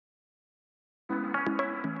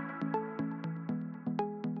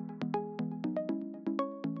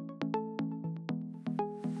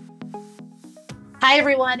Hi,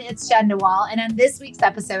 everyone. It's Jen Nawal. And on this week's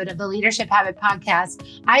episode of the Leadership Habit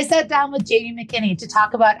Podcast, I sat down with Jamie McKinney to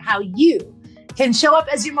talk about how you can show up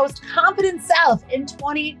as your most confident self in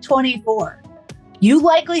 2024. You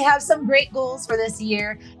likely have some great goals for this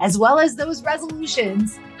year, as well as those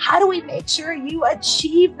resolutions. How do we make sure you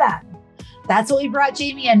achieve them? That's what we brought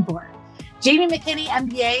Jamie in for. Jamie McKinney,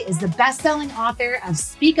 MBA, is the best-selling author of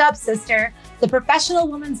Speak Up, Sister, the Professional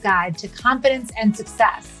Woman's Guide to Confidence and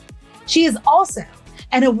Success. She is also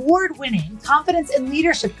an award-winning confidence and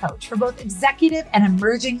leadership coach for both executive and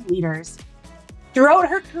emerging leaders. Throughout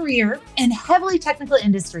her career in heavily technical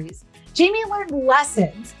industries, Jamie learned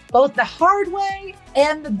lessons both the hard way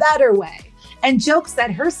and the better way, and jokes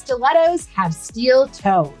that her stilettos have steel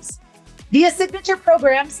toes. Via signature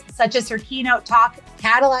programs such as her keynote talk,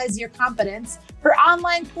 Catalyze Your Confidence, her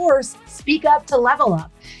online course, Speak Up to Level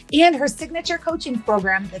Up, and her signature coaching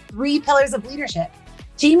program, The 3 Pillars of Leadership,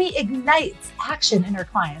 Jamie ignites action in her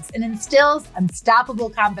clients and instills unstoppable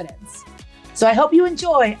confidence. So I hope you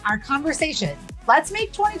enjoy our conversation. Let's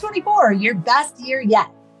make 2024 your best year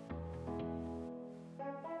yet.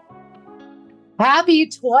 Happy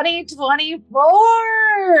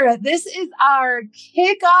 2024. This is our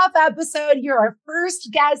kickoff episode. You're our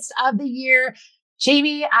first guest of the year.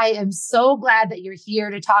 Jamie, I am so glad that you're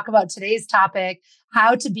here to talk about today's topic,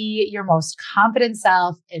 how to be your most confident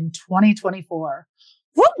self in 2024.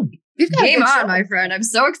 Woo! Game on, my friend. I'm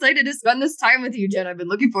so excited to spend this time with you, Jen. I've been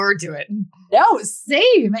looking forward to it. No,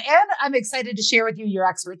 same. And I'm excited to share with you your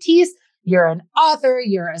expertise. You're an author,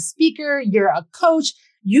 you're a speaker, you're a coach.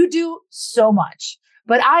 You do so much.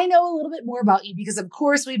 But I know a little bit more about you because, of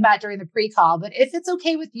course, we met during the pre-call. But if it's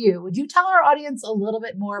okay with you, would you tell our audience a little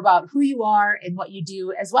bit more about who you are and what you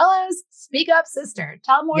do, as well as Speak Up, Sister?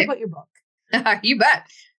 Tell them more about your book. You bet.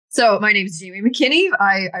 So my name is Jamie McKinney.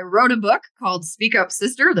 I wrote a book called Speak Up,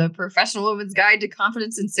 Sister, the Professional Woman's Guide to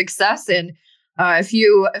Confidence and Success. And if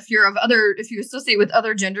you associate with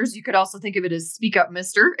other genders, you could also think of it as Speak Up,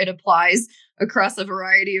 Mister. It applies across a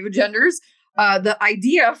variety of genders. The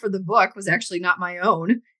idea for the book was actually not my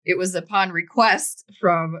own. It was upon request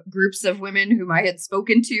from groups of women whom I had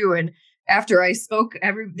spoken to. And after I spoke,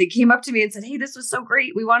 they came up to me and said, "Hey, this was so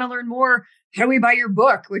great. We want to learn more. How do we buy your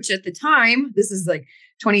book?" Which at the time, this is like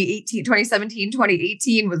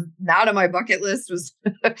 2018 was not on my bucket list, was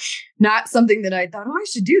not something that I thought, I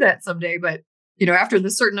should do that someday. But, after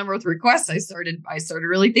the certain number of requests, I started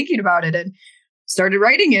really thinking about it and started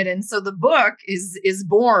writing it. And so the book is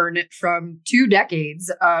born from 2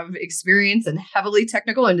 decades of experience in heavily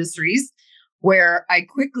technical industries, where I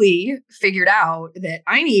quickly figured out that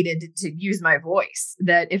I needed to use my voice,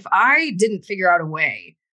 that if I didn't figure out a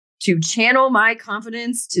way to channel my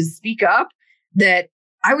confidence to speak up, that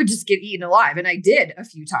I would just get eaten alive. And I did a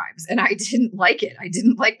few times, and I didn't like it. I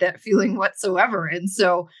didn't like that feeling whatsoever. And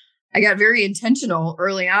so I got very intentional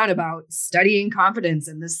early on about studying confidence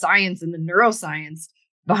and the science and the neuroscience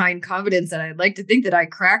behind confidence. And I'd like to think that I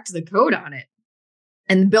cracked the code on it.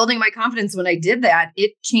 And building my confidence, when I did that,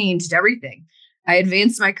 it changed everything. I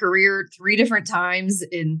advanced my career 3 different times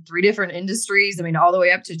in 3 different industries. I mean, all the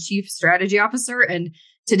way up to chief strategy officer. And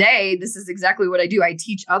today, this is exactly what I do. I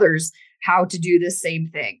teach others how to do the same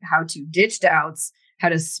thing, how to ditch doubts, how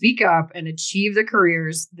to speak up and achieve the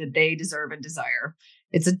careers that they deserve and desire.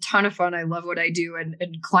 It's a ton of fun. I love what I do. And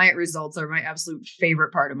client results are my absolute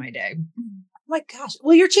favorite part of my day. Oh my gosh.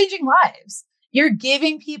 Well, you're changing lives. You're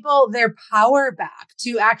giving people their power back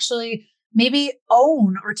to actually maybe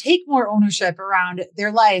own or take more ownership around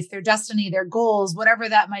their life, their destiny, their goals, whatever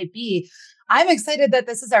that might be. I'm excited that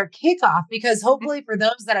this is our kickoff because hopefully for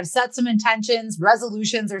those that have set some intentions,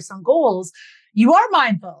 resolutions, or some goals, you are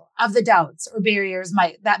mindful of the doubts or barriers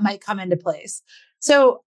that might come into place.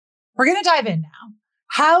 So we're going to dive in now.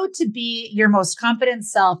 How to be your most confident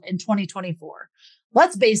self in 2024.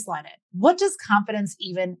 Let's baseline it. What does confidence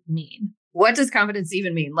even mean? What does confidence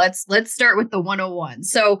even mean? Let's start with the 101.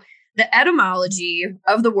 So the etymology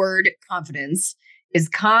of the word confidence is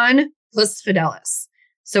con plus fidelis.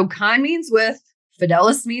 So con means with,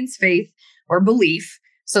 fidelis means faith or belief.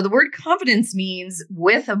 So the word confidence means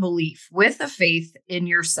with a belief, with a faith in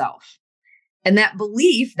yourself. And that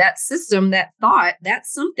belief, that system, that thought,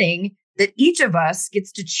 that's something that each of us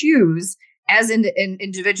gets to choose as an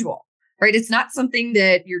individual, right? It's not something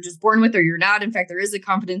that you're just born with or you're not. In fact, there is a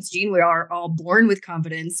confidence gene. We are all born with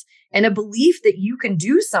confidence, and a belief that you can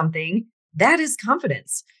do something, that is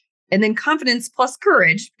confidence. And then confidence plus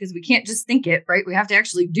courage, because we can't just think it, right? We have to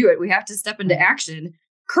actually do it. We have to step into action.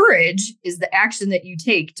 Courage is the action that you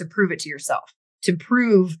take to prove it to yourself, to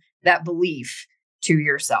prove that belief to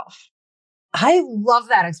yourself. I love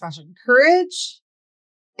that expression. Courage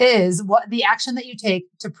is what the action that you take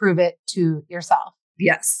to prove it to yourself.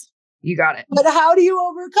 Yes, you got it. But how do you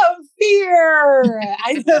overcome fear?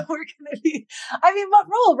 I know we're going to be, what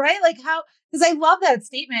role, right? Like how, because I love that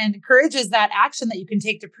statement. Courage is that action that you can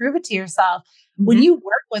take to prove it to yourself. When you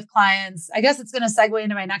work with clients, I guess it's going to segue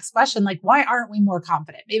into my next question. Like, why aren't we more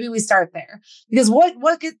confident? Maybe we start there, because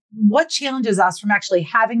what challenges us from actually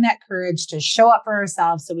having that courage to show up for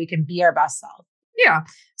ourselves so we can be our best self? Yeah.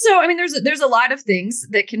 So, there's a lot of things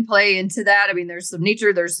that can play into that. There's some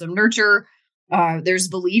nature, there's some nurture, there's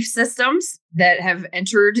belief systems that have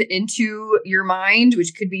entered into your mind,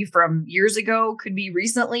 which could be from years ago, could be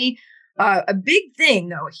recently. A big thing,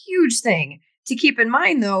 though, a huge thing to keep in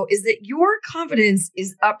mind, though, is that your confidence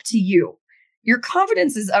is up to you. Your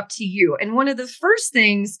confidence is up to you. And one of the first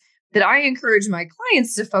things that I encourage my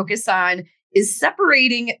clients to focus on is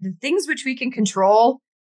separating the things which we can control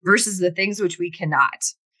versus the things which we cannot.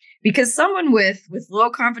 Because someone with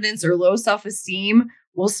low confidence or low self-esteem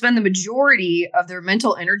will spend the majority of their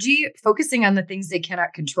mental energy focusing on the things they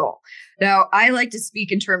cannot control. Now, I like to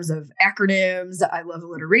speak in terms of acronyms. I love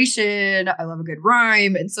alliteration. I love a good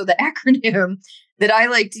rhyme. And so the acronym that I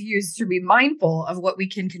like to use to be mindful of what we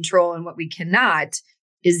can control and what we cannot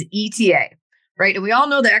is ETA, right? And we all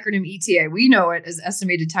know the acronym ETA. We know it as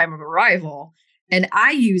estimated time of arrival. And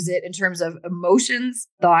I use it in terms of emotions,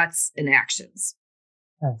 thoughts, and actions.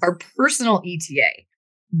 Yes. Our personal ETA.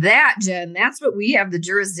 That, Jen, that's what we have the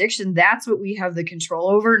jurisdiction. That's what we have the control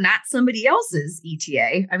over, not somebody else's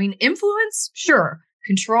ETA. Influence, sure.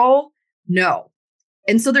 Control, no.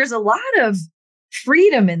 And so there's a lot of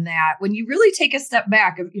freedom in that when you really take a step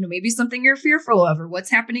back of, maybe something you're fearful of or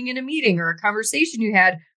what's happening in a meeting or a conversation you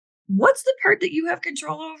had. What's the part that you have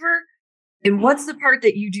control over? And what's the part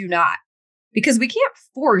that you do not? Because we can't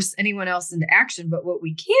force anyone else into action, but what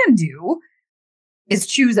we can do is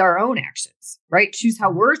choose our own actions, right? Choose how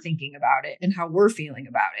we're thinking about it and how we're feeling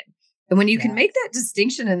about it. And when you can make that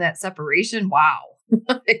distinction and that separation, wow,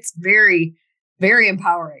 it's very, very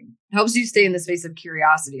empowering. It helps you stay in the space of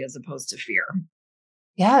curiosity as opposed to fear.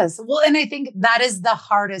 Yes. Well, and I think that is the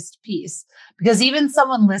hardest piece, because even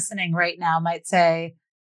someone listening right now might say,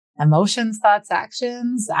 emotions, thoughts,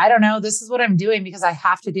 actions. I don't know. This is what I'm doing because I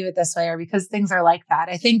have to do it this way or because things are like that.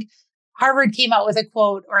 I think Harvard came out with a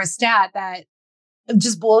quote or a stat that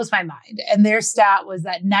just blows my mind. And their stat was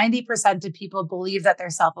that 90% of people believe that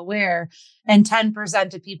they're self-aware and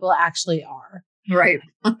 10% of people actually are. Right.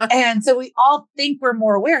 And so we all think we're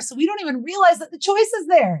more aware. So we don't even realize that the choice is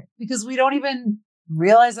there because we don't even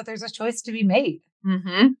realize that there's a choice to be made.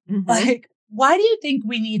 Mm-hmm. Mm-hmm. Like, why do you think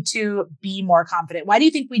we need to be more confident? Why do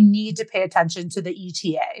you think we need to pay attention to the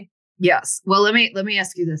ETA? Yes. Well, let me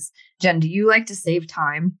ask you this, Jen, do you like to save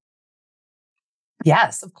time?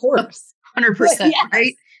 Yes, of course. 100%, yes.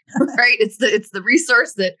 Right? Right. It's the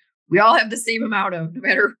resource that we all have the same amount of,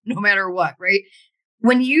 no matter what, right?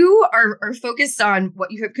 When you are focused on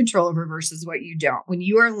what you have control over versus what you don't, when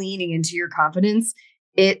you are leaning into your confidence,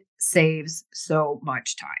 it saves so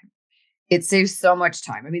much time. It saves so much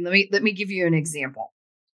time. Let me give you an example.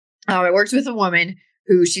 I worked with a woman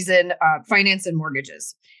who she's in finance and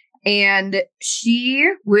mortgages. And she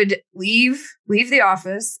would leave the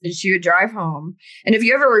office and she would drive home. And if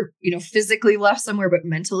you ever, physically left somewhere, but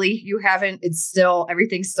mentally you haven't,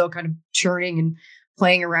 everything's still kind of churning and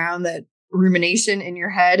playing around, that rumination in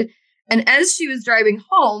your head. And as she was driving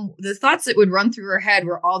home, the thoughts that would run through her head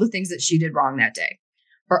were all the things that she did wrong that day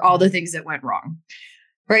or all the things that went wrong,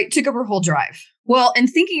 right? Took up her whole drive. Well, and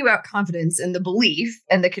thinking about confidence and the belief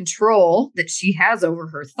and the control that she has over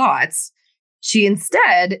her thoughts, she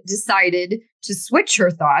instead decided to switch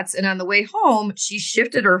her thoughts. And on the way home, she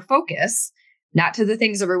shifted her focus, not to the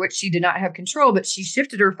things over which she did not have control, but she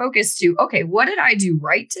shifted her focus to, okay, what did I do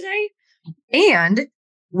right today? And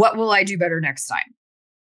what will I do better next time?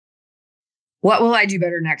 What will I do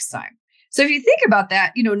better next time? So if you think about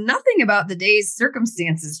that, nothing about the day's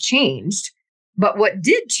circumstances changed, but what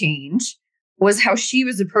did change was how she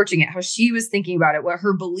was approaching it, how she was thinking about it, what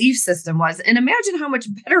her belief system was. And imagine how much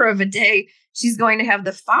better of a day she's going to have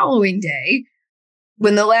the following day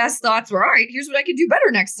when the last thoughts were, all right, here's what I could do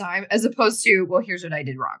better next time, as opposed to, well, here's what I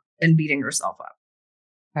did wrong, and beating herself up.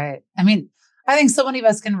 Right. I think so many of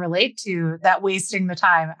us can relate to that wasting the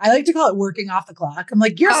time. I like to call it working off the clock. I'm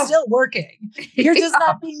like, you're still working. You're just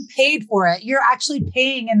not being paid for it. You're actually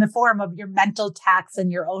paying in the form of your mental tax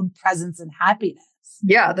and your own presence and happiness.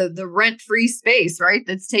 Yeah, the rent-free space, right?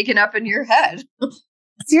 That's taken up in your head.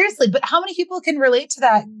 Seriously, but how many people can relate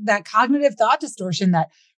to that cognitive thought distortion, that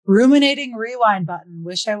ruminating rewind button?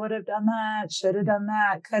 Wish I would have done that, should have done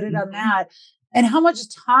that, could have done that. And how much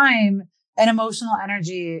time and emotional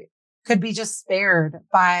energy could be just spared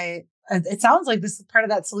by, it sounds like this is part of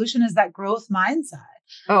that solution is that growth mindset.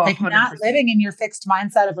 Oh, Like 100%. not living in your fixed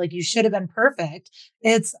mindset of like, you should have been perfect.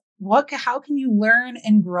 It's how can you learn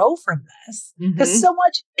and grow from this? Because so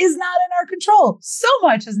much is not in our control. So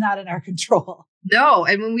much is not in our control. No.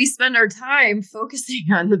 And when we spend our time focusing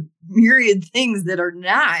on the myriad things that are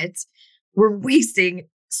not, we're wasting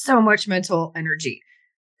so much mental energy.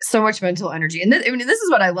 And this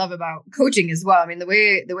is what I love about coaching as well. I mean, the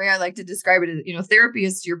way I like to describe it is, therapy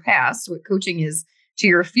is to your past, what coaching is to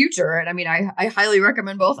your future. And I mean, I highly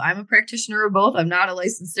recommend both. I'm a practitioner of both. I'm not a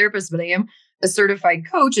licensed therapist, but I am a certified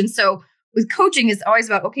coach. And so with coaching, it's always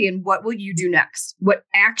about, okay, and what will you do next? What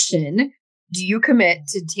action do you commit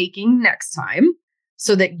to taking next time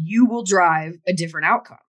so that you will drive a different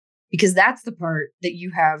outcome? Because that's the part that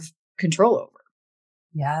you have control over.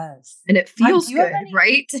 Yes. And it feels good,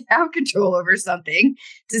 right? To have control over something,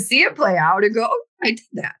 to see it play out and go, oh, I did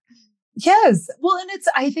that. Yes. Well, and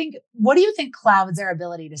I think, what do you think clouds our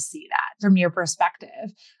ability to see that from your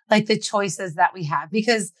perspective? Like the choices that we have,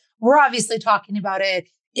 because we're obviously talking about it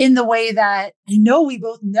in the way that I know we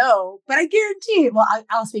both know, but I guarantee, well,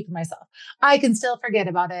 I'll speak for myself. I can still forget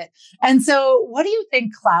about it. And so what do you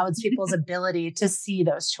think clouds people's ability to see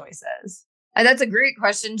those choices? And that's a great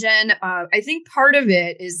question, Jen. I think part of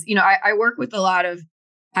it is, I work with a lot of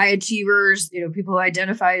high achievers, people who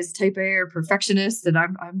identify as type A or perfectionists. And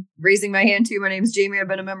I'm raising my hand too. My name's Jamie. I've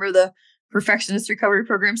been a member of the Perfectionist Recovery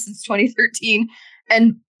Program since 2013.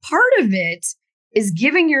 And part of it is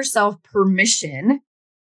giving yourself permission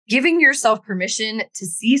to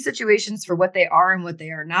see situations for what they are and what they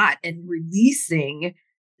are not, and releasing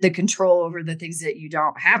the control over the things that you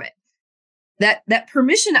don't have it. That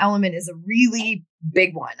permission element is a really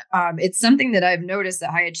big one. It's something that I've noticed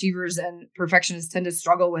that high achievers and perfectionists tend to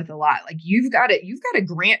struggle with a lot. Like you've got to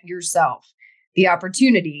grant yourself the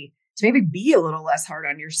opportunity to maybe be a little less hard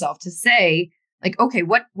on yourself, to say like, okay,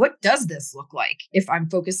 what does this look like if I'm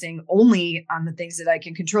focusing only on the things that I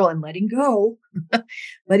can control and letting go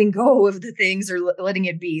of the things, or letting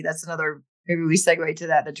it be. That's another, maybe we segue to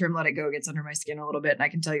that. The term let it go gets under my skin a little bit, and I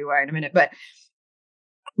can tell you why in a minute, but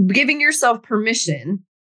giving yourself permission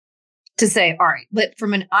to say, all right,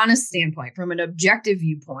 from an honest standpoint, from an objective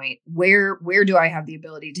viewpoint, where do I have the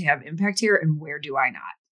ability to have impact here, and where do I not?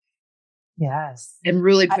 Yes. And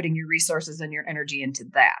really putting your resources and your energy into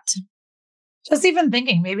that. Just even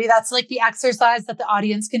thinking, maybe that's like the exercise that the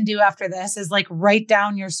audience can do after this is like, write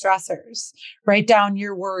down your stressors, write down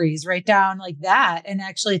your worries, write down like that, and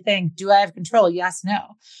actually think, do I have control? Yes, no.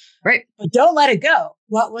 Right. But don't let it go.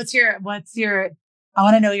 What's your, I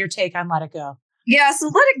want to know your take on let it go. Yeah. So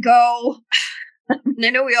let it go. I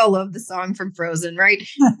know we all love the song from Frozen, right?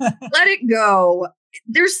 Let it go.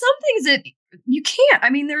 There's some things that you can't.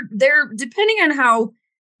 I mean, they're depending on how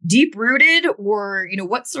deep rooted, or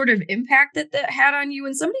what sort of impact that had on you.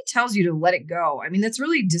 When somebody tells you to let it go, I mean, that's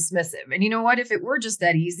really dismissive. And you know what? If it were just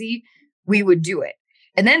that easy, we would do it.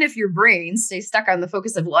 And then if your brain stays stuck on the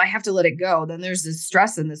focus of, well, I have to let it go, then there's this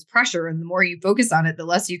stress and this pressure. And the more you focus on it, the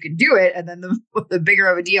less you can do it. And then the bigger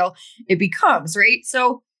of a deal it becomes, right?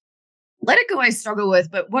 So let it go, I struggle with.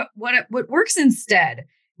 But what works instead,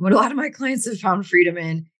 what a lot of my clients have found freedom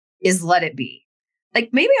in, is let it be. Like,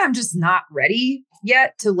 maybe I'm just not ready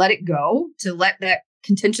yet to let it go, to let that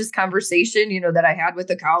contentious conversation, that I had with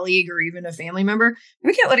a colleague or even a family member,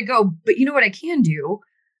 we can't let it go. But you know what I can do?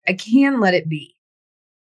 I can let it be,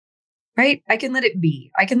 right? I can let it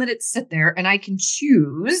be. I can let it sit there, and I can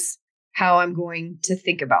choose how I'm going to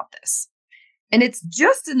think about this. And it's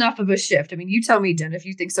just enough of a shift. I mean, you tell me, Jen, if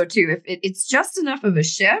you think so too. If it's just enough of a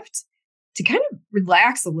shift to kind of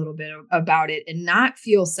relax a little bit about it and not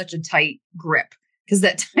feel such a tight grip. Because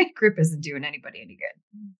that tight grip isn't doing anybody any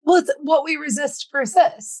good. Well, it's what we resist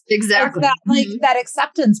persists. Exactly. It's that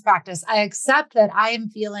acceptance practice. I accept that I am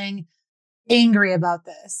feeling angry about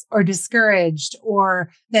this, or discouraged, or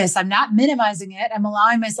this. I'm not minimizing it. I'm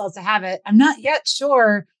allowing myself to have it. I'm not yet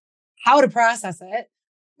sure how to process it,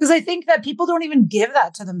 because I think that people don't even give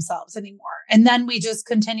that to themselves anymore. And then we just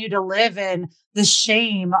continue to live in the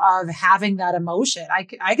shame of having that emotion.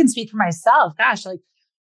 I can speak for myself. Gosh, like,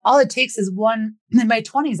 all it takes is one. In my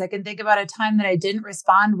 20s, I can think about a time that I didn't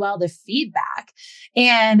respond well to feedback,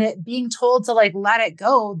 and being told to like, let it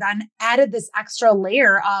go, then added this extra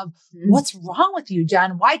layer of what's wrong with you,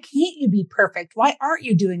 Jen? Why can't you be perfect? Why aren't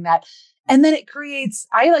you doing that? And then it creates,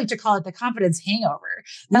 I like to call it the confidence hangover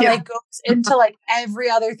that like goes into like every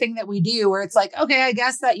other thing that we do, where it's like, okay, I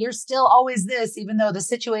guess that you're still always this, even though the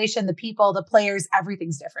situation, the people, the players,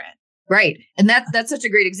 everything's different. Right. And that's such a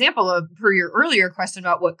great example of, per your earlier question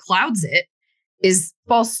about what clouds it, is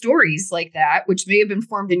false stories like that, which may have been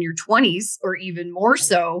formed in your 20s or even more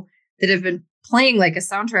so, that have been playing like a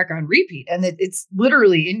soundtrack on repeat. And it's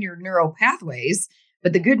literally in your neural pathways.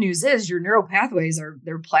 But the good news is your neural pathways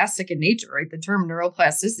they're plastic in nature, right? The term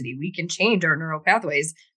neuroplasticity, we can change our neural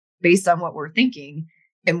pathways based on what we're thinking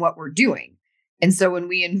and what we're doing. And so when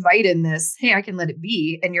we invite in this, hey, I can let it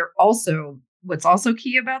be. And what's also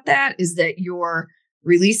key about that is that you're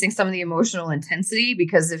releasing some of the emotional intensity,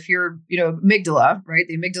 because if you're, amygdala, right?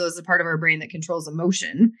 The amygdala is a part of our brain that controls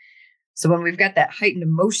emotion. So when we've got that heightened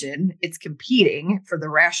emotion, it's competing for the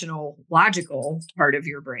rational, logical part of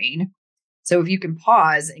your brain. So if you can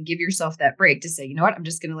pause and give yourself that break to say, you know what, I'm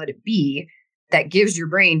just going to let it be, that gives your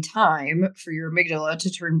brain time for your amygdala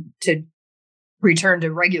to return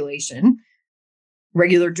to regulation,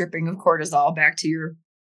 regular dripping of cortisol back to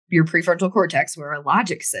your prefrontal cortex where our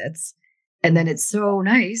logic sits. And then it's so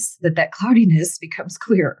nice that cloudiness becomes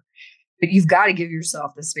clear. But you've got to give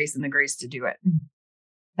yourself the space and the grace to do it.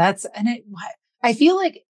 I feel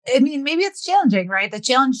like, maybe it's challenging, right? The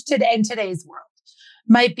challenge today in today's world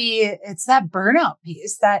might be, it's that burnout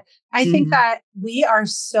piece that I think that we are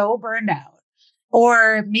so burned out,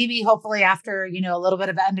 or maybe hopefully after, a little bit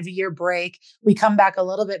of end of year break, we come back a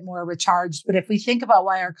little bit more recharged. But if we think about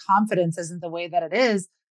why our confidence isn't the way that it is,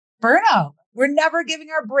 burnout. We're never giving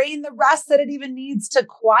our brain the rest that it even needs to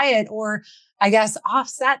quiet or, I guess,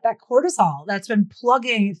 offset that cortisol that's been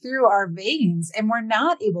plugging through our veins, and we're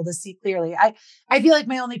not able to see clearly. I feel like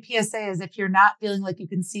my only PSA is if you're not feeling like you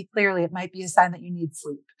can see clearly, it might be a sign that you need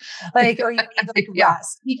sleep, or you need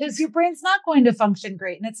rest, because your brain's not going to function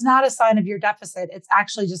great. And it's not a sign of your deficit. It's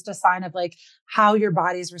actually just a sign of how your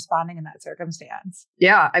body's responding in that circumstance.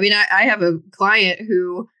 Yeah. I have a client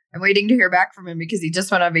who I'm waiting to hear back from him because he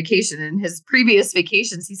just went on vacation. And his previous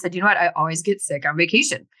vacations, he said, you know what? I always get sick on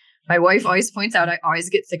vacation. My wife always points out I always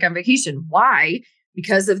get sick on vacation. Why?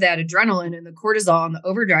 Because of that adrenaline and the cortisol and the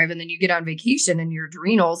overdrive. And then you get on vacation and your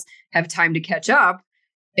adrenals have time to catch up.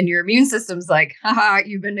 And your immune system's like, haha,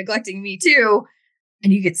 you've been neglecting me too.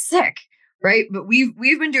 And you get sick. Right. But we've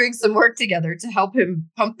been doing some work together to help him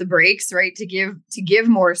pump the brakes, right? To give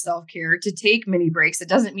more self-care, to take mini breaks. It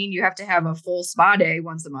doesn't mean you have to have a full spa day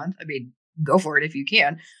once a month. Go for it if you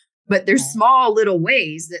can. But there's small little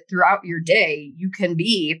ways that throughout your day, you can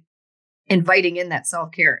be inviting in that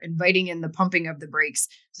self-care, inviting in the pumping of the brakes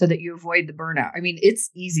so that you avoid the burnout. It's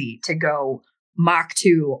easy to go Mach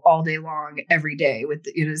 2 all day long, every day with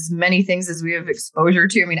as many things as we have exposure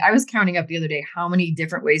to. I was counting up the other day how many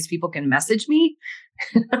different ways people can message me.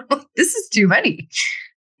 This is too many.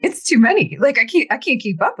 It's too many. I can't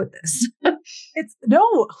keep up with this.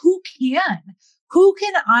 Who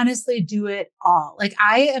can honestly do it all? It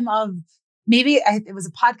was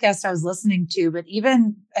a podcast I was listening to, but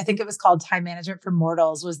even I think it was called Time Management for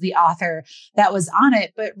Mortals was the author that was on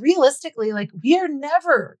it. But realistically, we are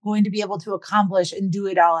never going to be able to accomplish and do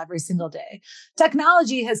it all every single day.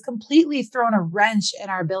 Technology has completely thrown a wrench in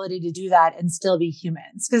our ability to do that and still be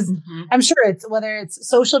humans. Because I'm sure whether it's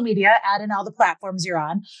social media, add in all the platforms you're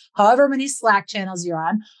on, however many Slack channels you're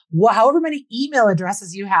on, however many email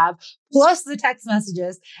addresses you have, plus the text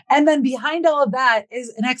messages. And then behind all of that is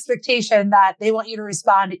an expectation that they want you to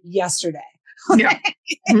respond yesterday. Yeah.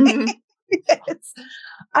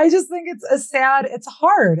 I just think it's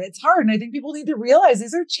hard. It's hard. And I think people need to realize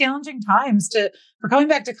these are challenging times for coming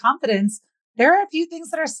back to confidence. There are a few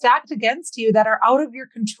things that are stacked against you that are out of your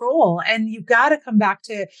control. And you've got to come back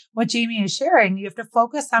to what Jamie is sharing. You have to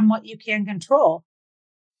focus on what you can control.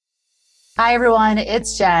 Hi, everyone.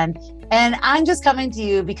 It's Jen. And I'm just coming to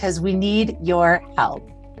you because we need your help.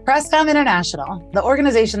 Crestcom International, the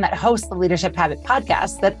organization that hosts the Leadership Habit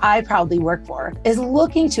podcast that I proudly work for, is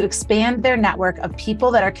looking to expand their network of people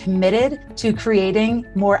that are committed to creating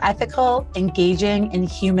more ethical, engaging, and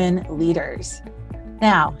human leaders.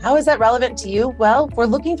 Now, how is that relevant to you? Well, we're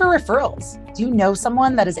looking for referrals. Do you know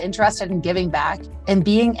someone that is interested in giving back and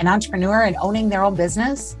being an entrepreneur and owning their own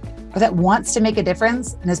business, or that wants to make a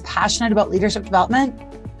difference and is passionate about leadership development?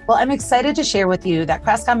 Well, I'm excited to share with you that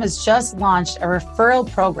Crestcom has just launched a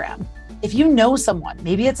referral program. If you know someone,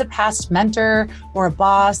 maybe it's a past mentor or a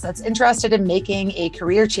boss that's interested in making a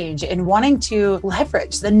career change and wanting to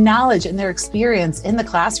leverage the knowledge and their experience in the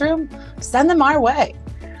classroom, send them our way.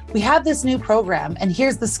 We have this new program, and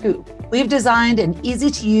here's the scoop. We've designed an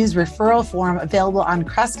easy-to-use referral form available on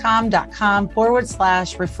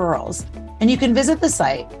crestcom.com/referrals. And you can visit the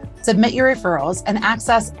site, submit your referrals, and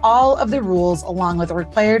access all of the rules along with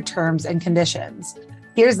required terms and conditions.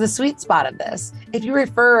 Here's the sweet spot of this. If you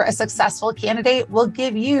refer a successful candidate, we'll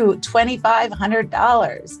give you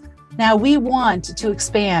 $2,500. Now, we want to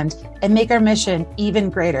expand and make our mission even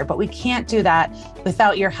greater, but we can't do that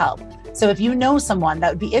without your help. So if you know someone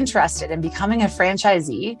that would be interested in becoming a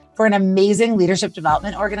franchisee for an amazing leadership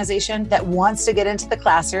development organization that wants to get into the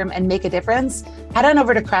classroom and make a difference, head on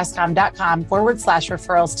over to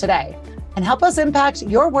crestcom.com/referrals today and help us impact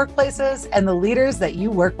your workplaces and the leaders that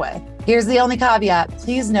you work with. Here's the only caveat.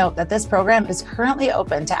 Please note that this program is currently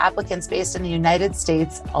open to applicants based in the United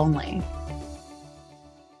States only.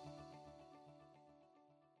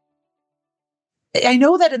 I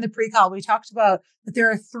know that in the pre-call, we talked about that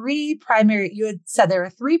you had said there are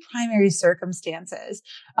three primary circumstances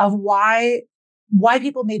of why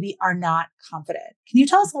people maybe are not confident. Can you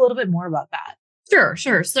tell us a little bit more about that? Sure.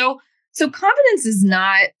 So confidence is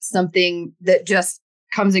not something that just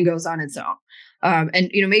comes and goes on its own.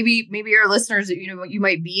 And maybe our listeners, you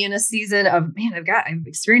might be in a season of, man, I've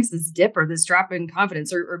experienced this dip or this drop in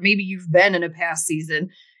confidence, or maybe you've been in a past season,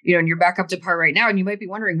 and you're back up to par right now, and you might be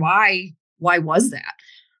wondering why was that?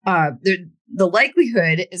 The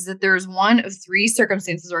likelihood is that there's one of three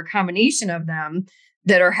circumstances or a combination of them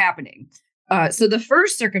that are happening. So the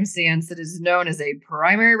first circumstance that is known as a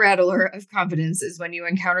primary rattler of confidence is when you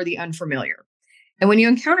encounter the unfamiliar. And when you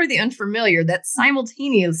encounter the unfamiliar, that's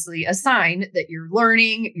simultaneously a sign that you're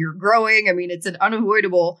learning, you're growing. I mean, it's an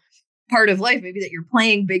unavoidable part of life, maybe that you're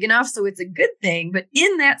playing big enough, so it's a good thing. But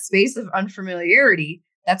in that space of unfamiliarity,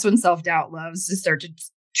 that's when self-doubt loves to start to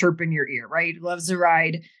chirp in your ear, right? Loves to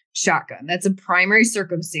ride shotgun. That's a primary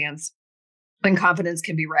circumstance when confidence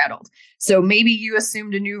can be rattled. So maybe you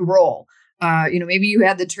assumed a new role. Maybe you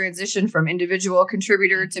had the transition from individual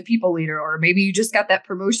contributor to people leader, or maybe you just got that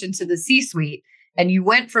promotion to the C-suite and you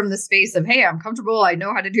went from the space of, hey, I'm comfortable, I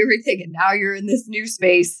know how to do everything. And now you're in this new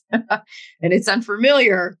space and it's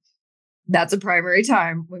unfamiliar. That's a primary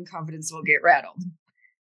time when confidence will get rattled.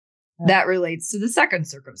 That relates to the second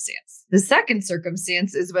circumstance. The second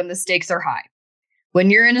circumstance is when the stakes are high. When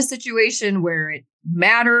you're in a situation where it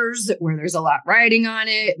matters, where there's a lot riding on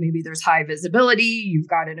it, maybe there's high visibility, you've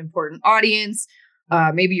got an important audience,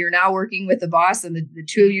 maybe you're now working with the boss and the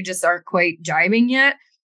two of you just aren't quite jiving yet,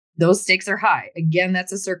 those stakes are high. Again,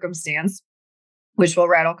 that's a circumstance which will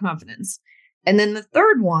rattle confidence. And then the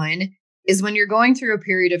third one is when you're going through a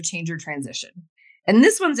period of change or transition. And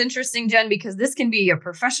this one's interesting, Jen, because this can be a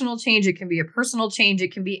professional change. It can be a personal change.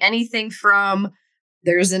 It can be anything from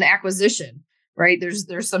there's an acquisition, right?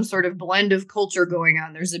 There's some sort of blend of culture going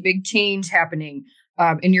on. There's a big change happening.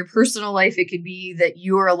 In your personal life, it could be that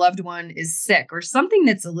you or a loved one is sick or something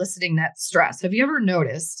that's eliciting that stress. Have you ever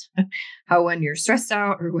noticed how when you're stressed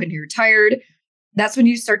out or when you're tired, that's when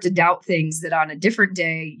you start to doubt things that on a different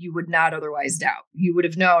day you would not otherwise doubt? You would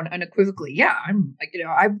have known unequivocally, yeah,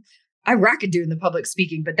 I rock it doing the public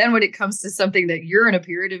speaking. But then when it comes to something that you're in a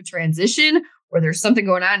period of transition or there's something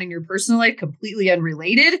going on in your personal life completely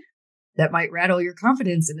unrelated, that might rattle your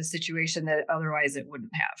confidence in a situation that otherwise it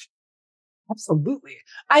wouldn't have. Absolutely.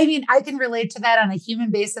 I mean, I can relate to that on a human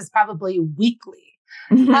basis, probably weekly,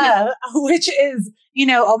 which is,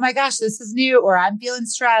 oh my gosh, this is new, or I'm feeling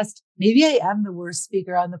stressed. Maybe I am the worst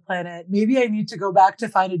speaker on the planet. Maybe I need to go back to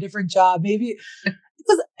find a different job. Maybe.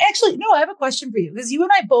 Because actually, no, I have a question for you, because you and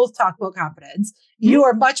I both talk about confidence. You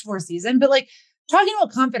are much more seasoned, but talking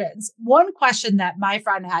about confidence, one question that my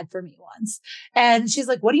friend had for me once, and she's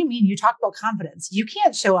like, what do you mean you talk about confidence? You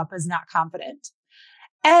can't show up as not confident.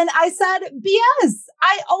 And I said, BS,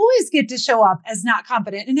 I always get to show up as not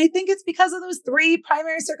confident. And I think it's because of those three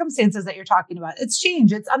primary circumstances that you're talking about. It's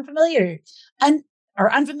change, it's unfamiliarity.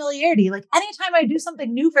 Like anytime I do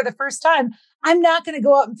something new for the first time, I'm not going to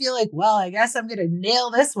go out and feel like, well, I guess I'm going to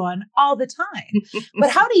nail this one all the time.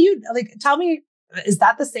 But how do you tell me, is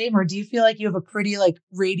that the same? Or do you feel like you have a pretty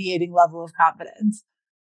radiating level of confidence?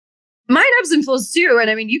 Mine ebbs and flows too.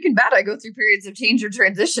 And I mean, you can bet I go through periods of change or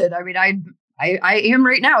transition. I mean, I am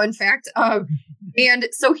right now, in fact. And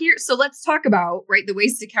so let's talk about, right, the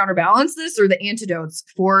ways to counterbalance this or the antidotes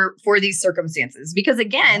for these circumstances. Because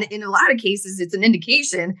again, in a lot of cases, it's an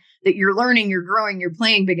indication that you're learning, you're growing, you're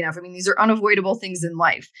playing big enough. I mean, these are unavoidable things in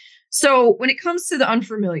life. So when it comes to the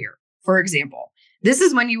unfamiliar, for example, this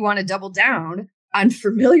is when you want to double down on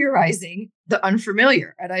familiarizing the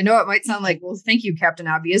unfamiliar. And I know it might sound like, well, thank you, Captain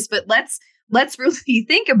Obvious, but let's really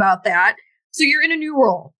think about that. So you're in a new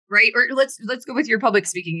role, right? Or let's go with your public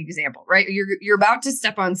speaking example, right? You're about to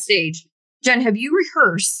step on stage. Jen, have you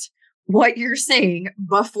rehearsed what you're saying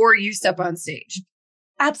before you step on stage?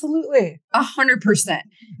 Absolutely. 100%.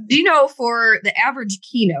 Do you know for the average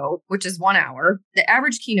keynote, which is 1 hour, the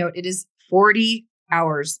average keynote, it is 40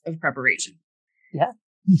 hours of preparation. Yeah.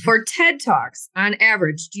 For TED Talks, on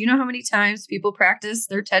average, do you know how many times people practice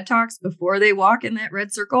their TED Talks before they walk in that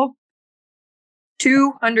red circle?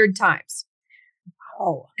 200 times.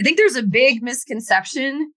 Oh, I think there's a big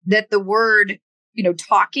misconception that the word,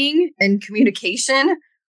 talking and communication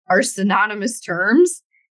are synonymous terms,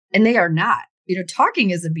 and they are not.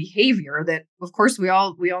 Talking is a behavior that, of course, we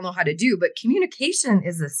all know how to do, but communication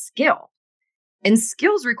is a skill, and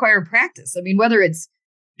skills require practice. I mean, whether it's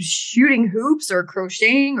shooting hoops or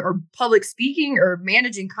crocheting or public speaking or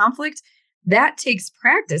managing conflict, that takes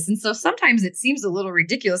practice. And so sometimes it seems a little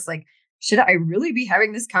ridiculous. Like, should I really be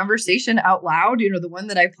having this conversation out loud? The one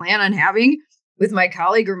that I plan on having with my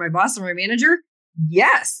colleague or my boss or my manager?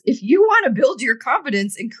 Yes. If you want to build your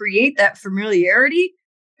confidence and create that familiarity,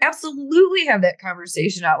 absolutely have that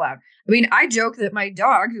conversation out loud. I mean, I joke that my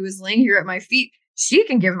dog, who is laying here at my feet, she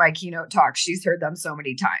can give my keynote talks. She's heard them so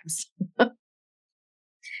many times.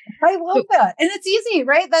 I love that. And it's easy,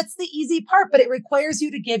 right? That's the easy part, but it requires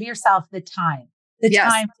you to give yourself the time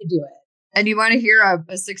time to do it. And you want to hear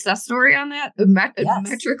a success story on that? A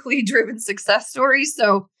metrically driven success story.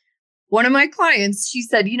 So one of my clients, she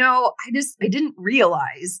said, I didn't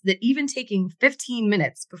realize that even taking 15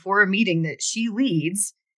 minutes before a meeting that she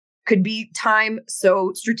leads could be time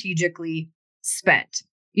so strategically spent.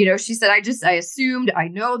 She said, I assumed I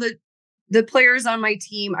know that the players on my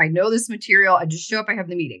team, I know this material, I just show up, I have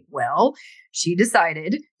the meeting. Well, she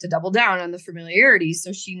decided to double down on the familiarity.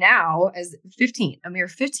 So she now has a mere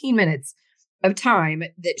 15 minutes of time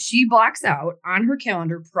that she blocks out on her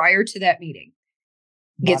calendar prior to that meeting.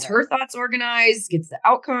 Gets her thoughts organized, gets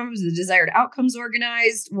the desired outcomes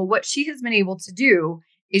organized. Well, what she has been able to do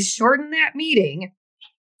is shorten that meeting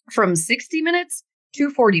from 60 minutes to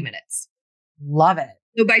 40 minutes. Love it.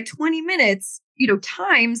 So by 20 minutes,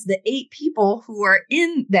 times the 8 people who are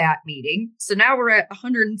in that meeting. So now we're at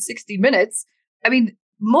 160 minutes. I mean,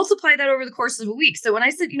 multiply that over the course of a week. So when I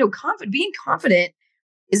said, being confident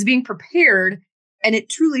is being prepared and it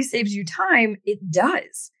truly saves you time, it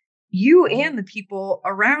does. You and the people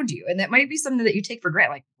around you. And that might be something that you take for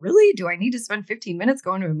granted. Like, really? Do I need to spend 15 minutes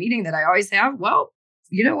going to a meeting that I always have? Well,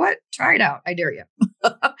 you know what? Try it out. I dare you.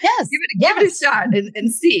 Yes. Give it a shot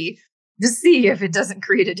and see if it doesn't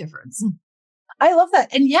create a difference. I love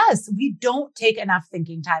that. And yes, we don't take enough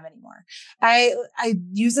thinking time anymore. I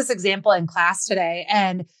use this example in class today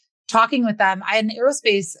and talking with them. I had an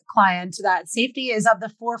aerospace client that safety is at the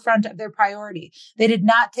forefront of their priority. They did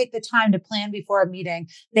not take the time to plan before a meeting.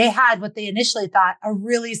 They had what they initially thought a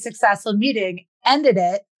really successful meeting, ended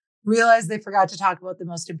it, realized they forgot to talk about the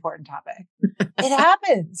most important topic. It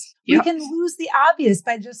happens. Yep. We can lose the obvious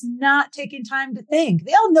by just not taking time to think.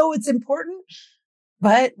 They all know it's important,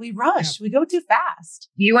 but we rush. We go too fast.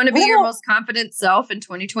 You want to be your most confident self in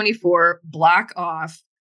 2024, block off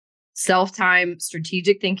self-time,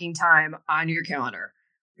 strategic thinking time on your calendar,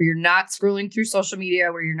 where you're not scrolling through social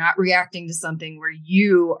media, where you're not reacting to something, where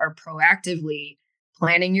you are proactively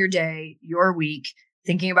planning your day, your week,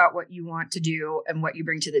 thinking about what you want to do and what you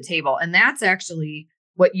bring to the table. And that's actually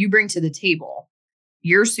what you bring to the table,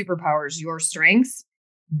 your superpowers, your strengths.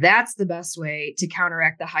 That's the best way to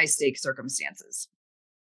counteract the high stakes circumstances.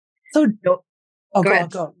 So go.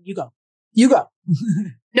 You go.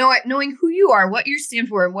 Knowing who you are, what you stand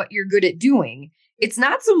for, and what you're good at doing, it's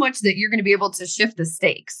not so much that you're going to be able to shift the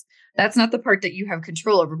stakes. That's not the part that you have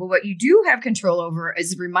control over. But what you do have control over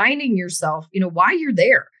is reminding yourself, why you're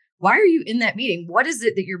there. Why are you in that meeting? What is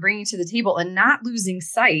it that you're bringing to the table, and not losing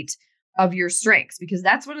sight of your strengths? Because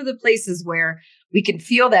that's one of the places where we can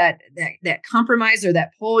feel that compromise or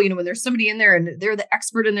that pull, when there's somebody in there and they're the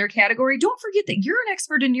expert in their category. Don't forget that you're an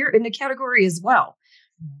expert in the category as well.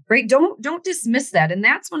 Right? Don't dismiss that. And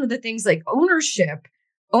that's one of the things, like ownership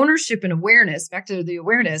and awareness, back to the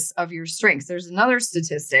awareness of your strengths. There's another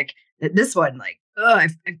statistic that this one, I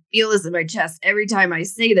feel this in my chest every time I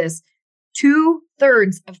say this.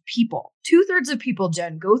 2/3 of people,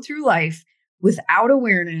 Jen, go through life without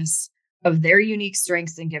awareness of their unique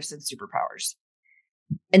strengths and gifts and superpowers.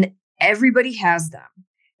 And everybody has them.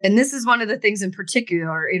 And this is one of the things in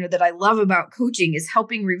particular, that I love about coaching, is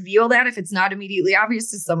helping reveal that if it's not immediately obvious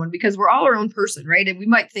to someone, because we're all our own person, right? And we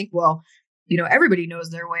might think, well, everybody knows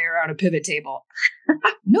their way around a pivot table.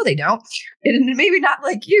 No, they don't. And maybe not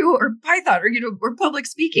like you or Python or public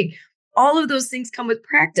speaking. All of those things come with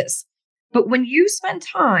practice. But when you spend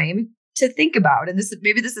time to think about, and this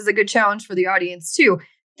is a good challenge for the audience too,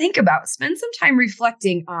 spend some time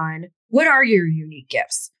reflecting on, what are your unique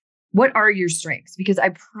gifts? What are your strengths? Because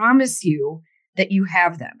I promise you that you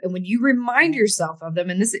have them. And when you remind yourself of them,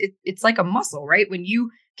 and it's like a muscle, right? When you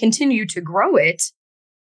continue to grow it,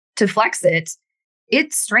 to flex it,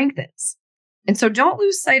 it strengthens. And so don't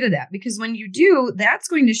lose sight of that, because when you do, that's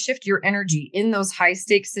going to shift your energy in those high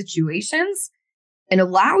stakes situations. and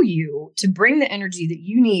allow you to bring the energy that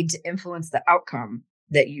you need to influence the outcome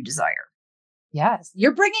that you desire. Yes.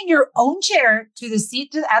 You're bringing your own chair to the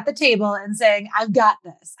seat at the table and saying, I've got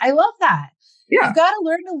this. I love that. Yeah. You've got to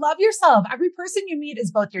learn to love yourself. Every person you meet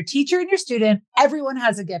is both your teacher and your student. Everyone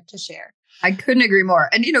has a gift to share. I couldn't agree more.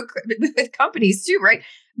 And, with companies too, right?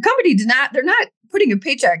 They're not putting a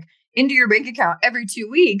paycheck into your bank account every 2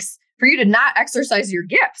 weeks for you to not exercise your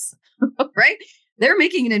gifts, right? They're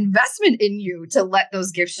making an investment in you to let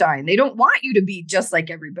those gifts shine. They don't want you to be just like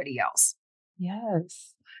everybody else.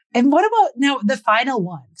 Yes. And what about now the final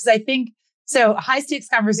one? Because I think so high stakes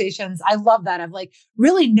conversations, I love that of like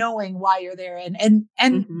really knowing why you're there and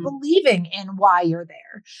Mm-hmm. believing in why you're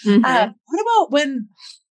there. Mm-hmm.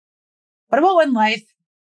 What about when life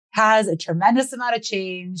has a tremendous amount of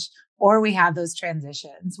change or we have those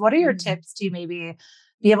transitions? What are your tips to maybe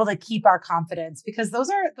be able to keep our confidence? Because those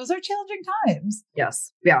are challenging times.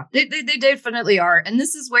 Yes. Yeah, they definitely are. And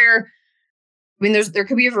this is where, there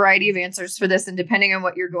could be a variety of answers for this. And depending on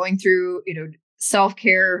what you're going through,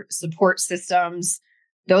 self-care support systems,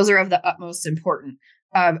 those are of the utmost important.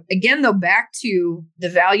 Again, though, back to the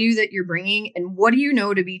value that you're bringing and what do you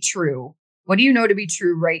know to be true? What do you know to be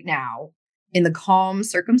true right now in the calm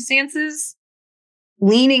circumstances?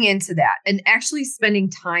 Leaning into that and actually spending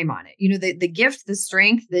time on it. The gift, the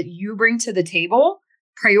strength that you bring to the table,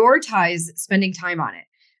 prioritize spending time on it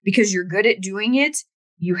because you're good at doing it.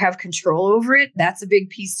 You have control over it. That's a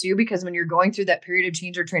big piece too, because when you're going through that period of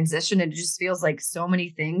change or transition, it just feels like so many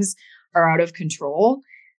things are out of control.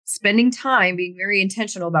 Spending time, being very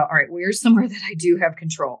intentional about, all right, where's somewhere that I do have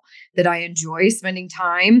control, that I enjoy spending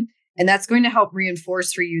time. And that's going to help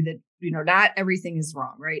reinforce for you that, not everything is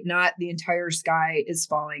wrong, right? Not the entire sky is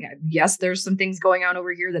falling. Yes, there's some things going on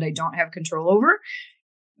over here that I don't have control over.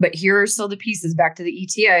 But here are still the pieces back to the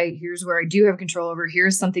ETA. Here's where I do have control over.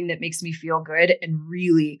 Here's something that makes me feel good and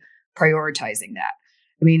really prioritizing that.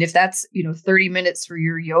 If that's, 30 minutes for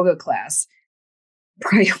your yoga class,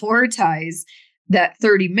 prioritize that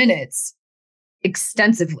 30 minutes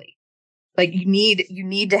extensively. Like you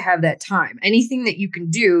need to have that time. Anything that you can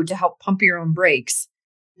do to help pump your own brakes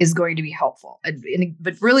is going to be helpful.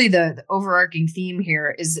 But really the overarching theme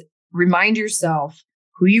here is remind yourself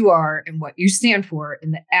who you are and what you stand for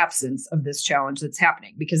in the absence of this challenge that's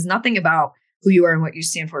happening, because nothing about who you are and what you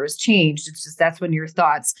stand for has changed. It's just that's when your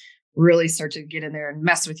thoughts really start to get in there and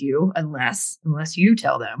mess with you unless you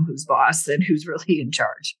tell them who's boss and who's really in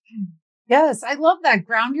charge. Yes, I love that.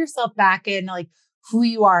 Ground yourself back in like who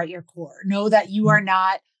you are at your core. Know that you are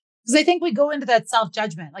not, because I think we go into that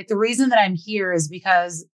self-judgment. Like the reason that I'm here is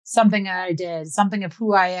because something that I did, something of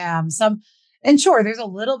who I am, and sure, there's a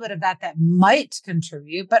little bit of that might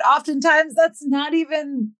contribute, but oftentimes that's not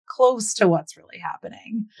even close to what's really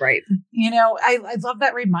happening. Right. I love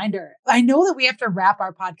that reminder. I know that we have to wrap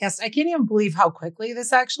our podcast. I can't even believe how quickly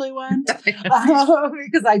this actually went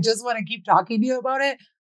because I just want to keep talking to you about it.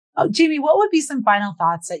 Oh, Jamie, what would be some final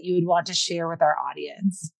thoughts that you would want to share with our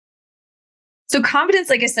audience? So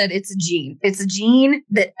confidence, like I said, it's a gene. It's a gene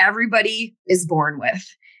that everybody is born with,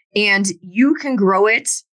 and you can grow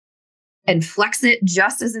it and flex it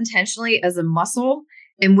just as intentionally as a muscle.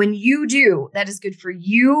 And when you do, that is good for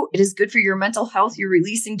you. It is good for your mental health. You're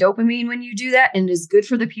releasing dopamine when you do that. And it is good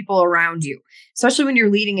for the people around you, especially when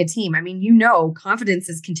you're leading a team. Confidence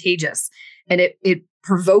is contagious and it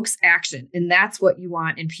provokes action. And that's what you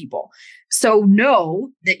want in people. So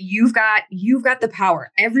know that you've got the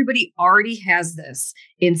power. Everybody already has this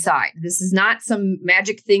inside. This is not some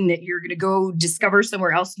magic thing that you're going to go discover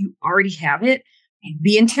somewhere else. You already have it.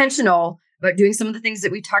 Be intentional about doing some of the things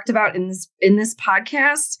that we talked about in this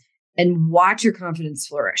podcast and watch your confidence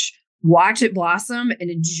flourish. Watch it blossom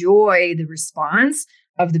and enjoy the response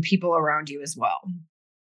of the people around you as well.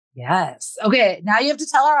 Yes. Okay. Now you have to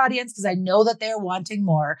tell our audience, because I know that they're wanting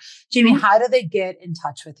more. Jamie, how do they get in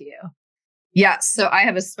touch with you? Yes. So I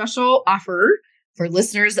have a special offer for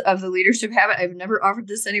listeners of the Leadership Habit. I've never offered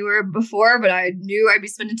this anywhere before, but I knew I'd be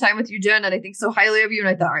spending time with you, Jen, and I think so highly of you. And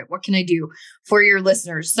I thought, all right, what can I do for your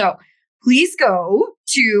listeners? So please go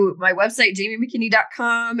to my website,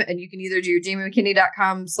 jamiemckinney.com, and you can either do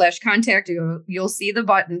jamiemckinney.com/contact. You'll see the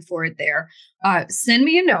button for it there. Send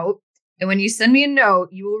me a note. And when you send me a note,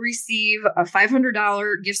 you will receive a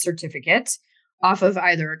 $500 gift certificate off of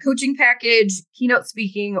either a coaching package, keynote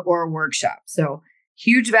speaking, or a workshop. So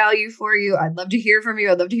huge value for you. I'd love to hear from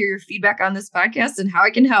you. I'd love to hear your feedback on this podcast and how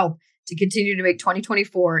I can help to continue to make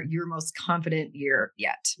 2024 your most confident year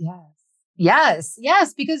yet. Yes,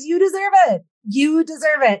 because you deserve it. You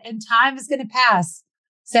deserve it. And time is going to pass.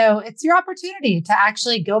 So it's your opportunity to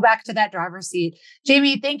actually go back to that driver's seat.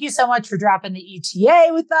 Jamie, thank you so much for dropping the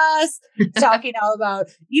ETA with us, talking all about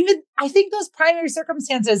even, I think those primary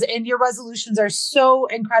circumstances and your resolutions are so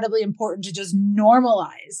incredibly important to just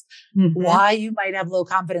normalize why you might have low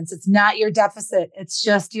confidence. It's not your deficit. It's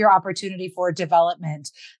just your opportunity for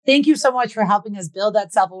development. Thank you so much for helping us build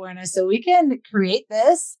that self-awareness so we can create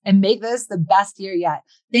this and make this the best year yet.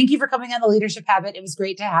 Thank you for coming on The Leadership Habit. It was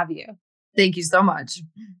great to have you. Thank you so much.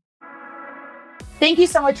 Thank you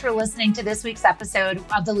so much for listening to this week's episode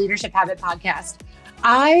of the Leadership Habit Podcast.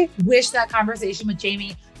 I wish that conversation with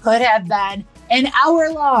Jamie could have been an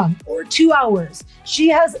hour long or 2 hours. She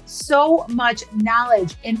has so much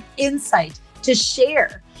knowledge and insight to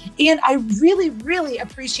share. And I really, really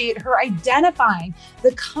appreciate her identifying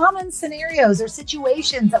the common scenarios or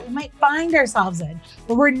situations that we might find ourselves in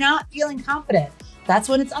where we're not feeling confident. That's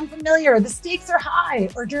when it's unfamiliar, the stakes are high,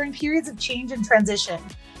 or during periods of change and transition.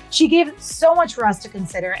 She gave so much for us to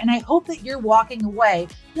consider, and I hope that you're walking away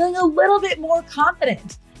feeling a little bit more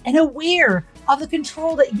confident and aware of the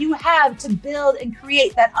control that you have to build and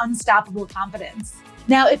create that unstoppable confidence.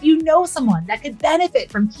 Now, if you know someone that could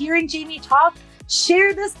benefit from hearing Jamie talk,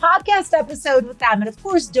 share this podcast episode with them. And of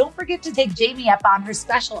course, don't forget to take Jamie up on her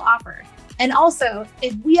special offer. And also,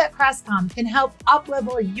 if we at Crestcom can help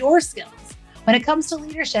up-level your skills when it comes to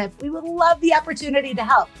leadership, we would love the opportunity to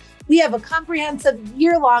help. We have a comprehensive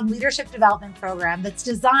year-long leadership development program that's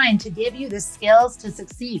designed to give you the skills to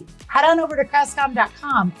succeed. Head on over to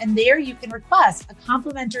crestcom.com, and there you can request a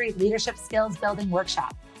complimentary leadership skills building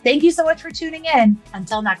workshop. Thank you so much for tuning in.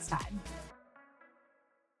 Until next time.